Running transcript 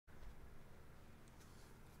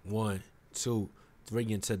1, 2,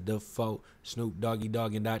 3 into the 4. Snoop Doggy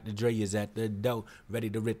Dogg and Dr. Dre is at the door, ready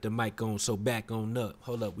to rip the mic on, so back on up.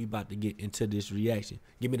 Hold up, we about to get into this reaction.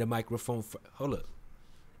 Give me the microphone. Hold up.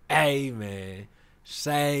 Hey, man.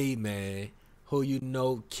 Say, man. Who you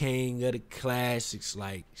know, king of the classics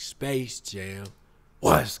like Space Jam.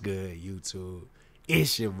 What's good, YouTube?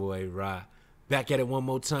 It's your boy, Ra. Back at it one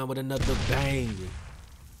more time with another banger.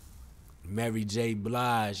 Mary J.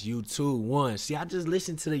 Blige, YouTube 1. See, I just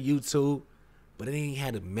listened to the YouTube, but it ain't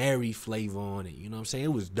had a Mary flavor on it. You know what I'm saying?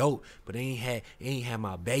 It was dope, but it ain't had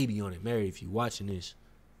my baby on it. Mary, if you watching this,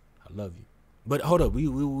 I love you. But hold up, we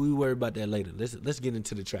worry about that later. Let's get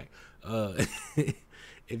into the track.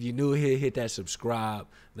 If you're new here, hit that subscribe.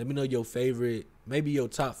 Let me know your favorite, maybe your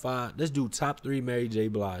top 5. Let's do top 3 Mary J.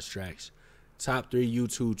 Blige tracks, top 3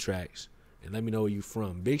 YouTube tracks, and let me know where you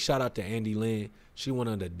from. Big shout out to Andy Lynn. She one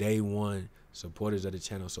of the day one supporters of the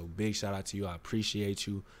channel, so big shout out to you. I appreciate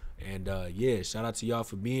you. And yeah, shout out to y'all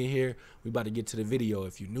for being here. We about to get to the video.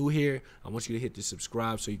 If you're new here, I want you to hit the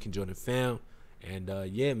subscribe so you can join the fam. And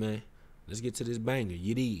yeah, man, let's get to this banger.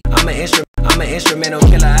 Yiddy. I'm an instrumental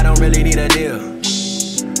killer. I don't really need a deal.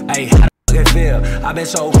 Hey, how the fuck it feel? I've been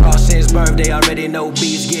so cross since birthday. Already know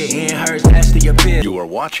beats getting hurt. That's the appeal. You are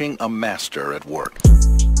watching a master at work.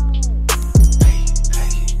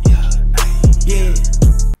 Yeah.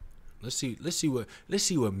 Let's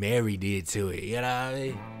see what Mary did to it. You know what I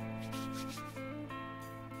mean?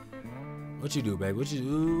 What you do, baby? What'd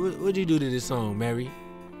you do to this song, Mary?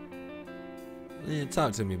 Yeah,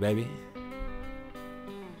 talk to me, baby.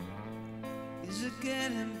 Is it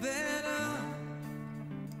getting better?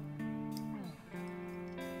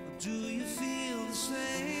 Or do you feel the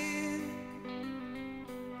same?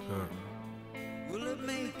 Will it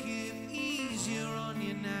make it easier on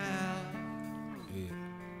you now? Yeah.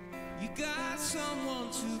 You got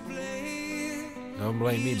someone to blame. Don't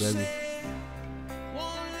blame me, baby.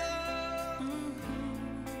 One love,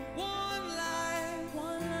 one life,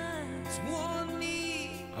 one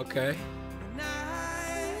need. Okay.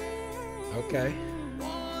 Okay.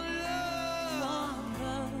 One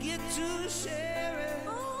love, get to share it.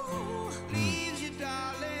 Please, you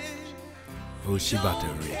darling. Oh, she about to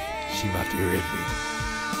rip. She about to rip it.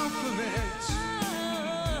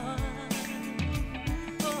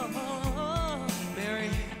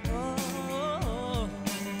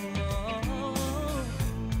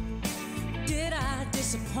 Did I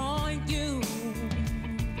disappoint you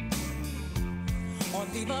or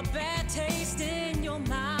leave a bad taste in your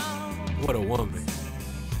mouth? What a woman.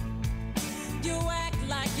 You act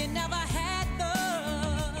like you never had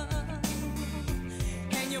love,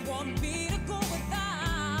 and you want me to go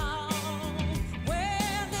without.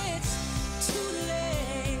 Well, it's too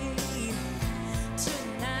late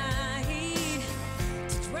tonight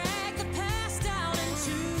to drag the past down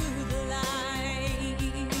into the light.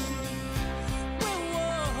 We're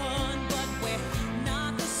one, but we're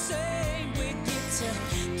not the same. We get to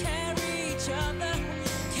carry each other.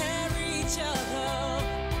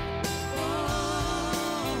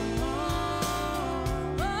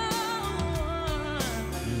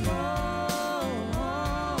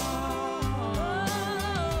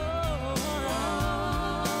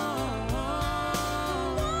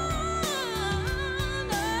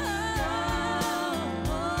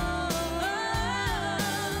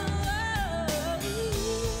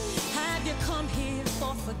 Have you come here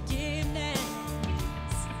for forgiveness?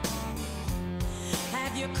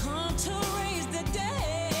 Have you come to raise the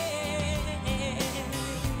dead?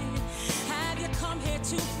 Have you come here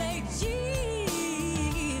to play Jesus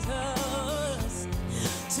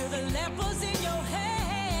to the lepers in your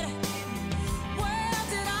head? Well,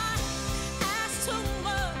 did I ask too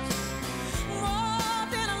much? More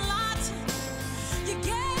than a lot. You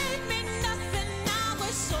gave me nothing, now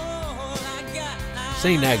it's all I got.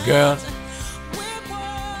 Sing that, girl.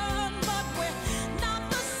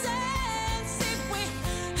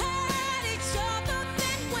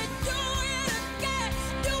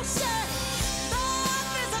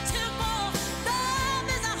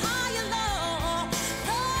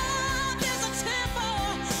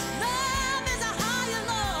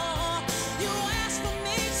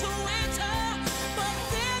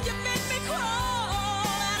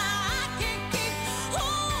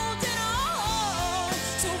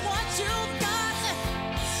 What you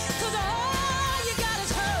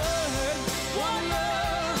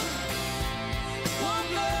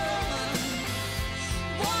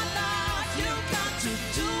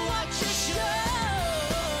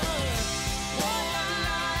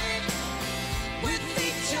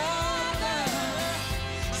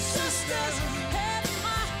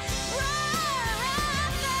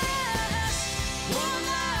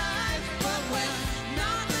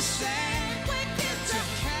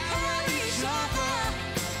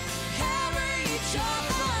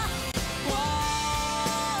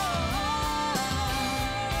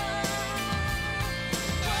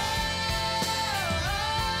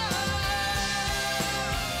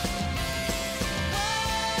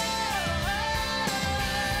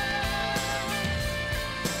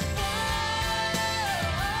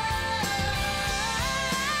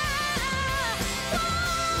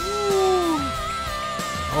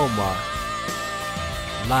Oh my.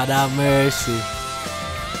 Lord have mercy.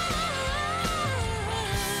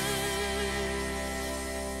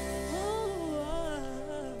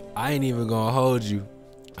 I ain't even gonna hold you.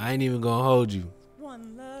 I ain't even gonna hold you.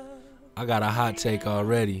 I got a hot take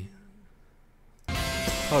already.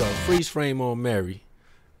 Hold on, freeze frame on Mary.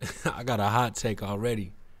 I got a hot take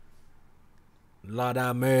already. Lord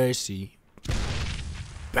have mercy.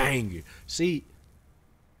 Banger. See?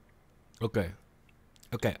 Okay.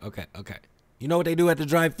 You know what they do at the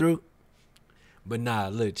drive-thru? But nah,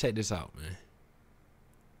 look, check this out, man.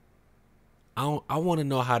 I want to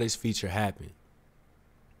know how this feature happened.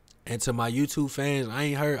 And to my YouTube fans,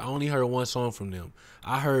 I only heard one song from them.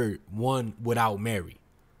 I heard one without Mary.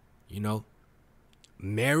 You know?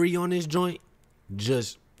 Mary on this joint,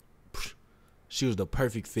 just, she was the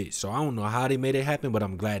perfect fit. So I don't know how they made it happen, but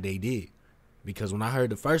I'm glad they did. Because when I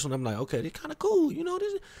heard the first one, I'm like, okay, this kind of cool. You know,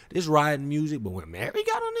 this riding music. But when Mary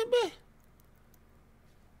got on that bed,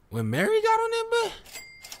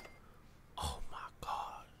 oh my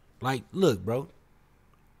God. Like, look, bro.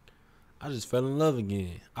 I just fell in love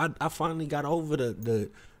again. I finally got over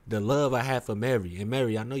the love I had for Mary. And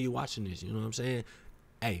Mary, I know you watching this. You know what I'm saying?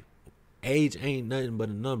 Hey, age ain't nothing but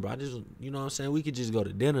a number. I just, you know what I'm saying? We could just go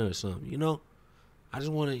to dinner or something, you know? I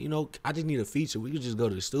just want to, you know, I just need a feature. We could just go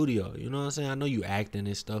to the studio. You know what I'm saying? I know you acting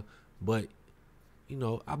and stuff, but, you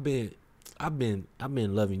know, I've been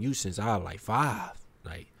loving you since I was like 5.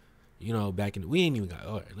 Like, you know, back in we ain't even got,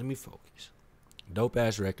 all right, let me focus. Dope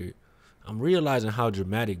ass record. I'm realizing how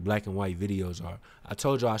dramatic black and white videos are. I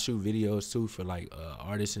told you I shoot videos too for like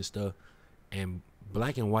artists and stuff, and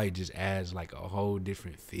black and white just adds like a whole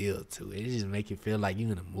different feel to it. It just make it feel like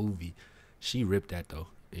you in a movie. She ripped that though,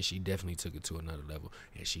 and she definitely took it to another level,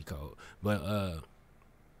 and she cold. But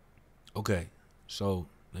okay, so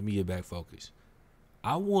let me get back focused.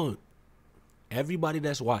 I want everybody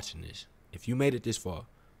that's watching this, if you made it this far,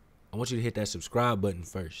 I want you to hit that subscribe button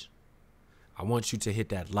first. I want you to hit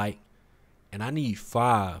that like. And I need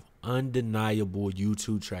 5 undeniable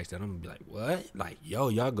YouTube tracks that I'm gonna be like, what? Like, yo,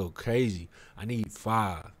 y'all go crazy. I need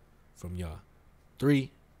 5 from y'all.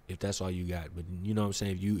 3, if that's all you got. But you know what I'm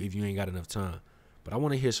saying? If you ain't got enough time. But I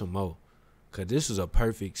want to hear some more. Cause this was a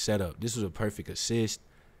perfect setup. This was a perfect assist.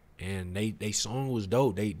 And they song was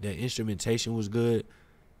dope. The instrumentation was good.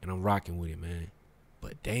 And I'm rocking with it, man.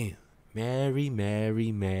 But damn. Mary.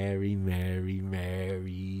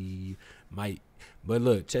 But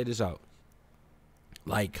look, check this out.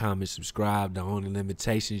 Like, comment, subscribe. The only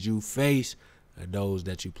limitations you face are those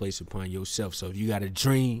that you place upon yourself. So if you got a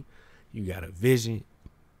dream, you got a vision,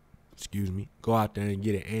 go out there and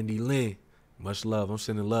get it. Andy Lynn, much love. I'm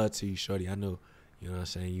sending love to you, shorty. I know, you know what I'm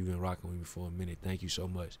saying, you've been rocking with me for a minute. Thank you so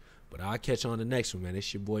much. But I'll catch you on the next one, man.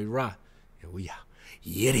 It's your boy Ra, and we out.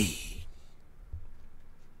 Yitty.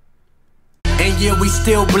 And yeah, we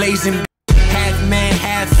still blazing. Half man,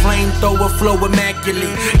 half flamethrower, flow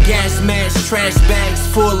immaculate. Gas masks, trash bags,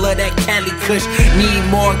 full of that Cali Kush. Need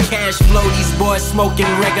more cash flow, these boys smoking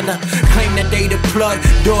regular. Claim that they the plug,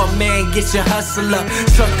 doorman, get your hustle up.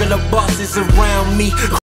 Circle of bosses around me.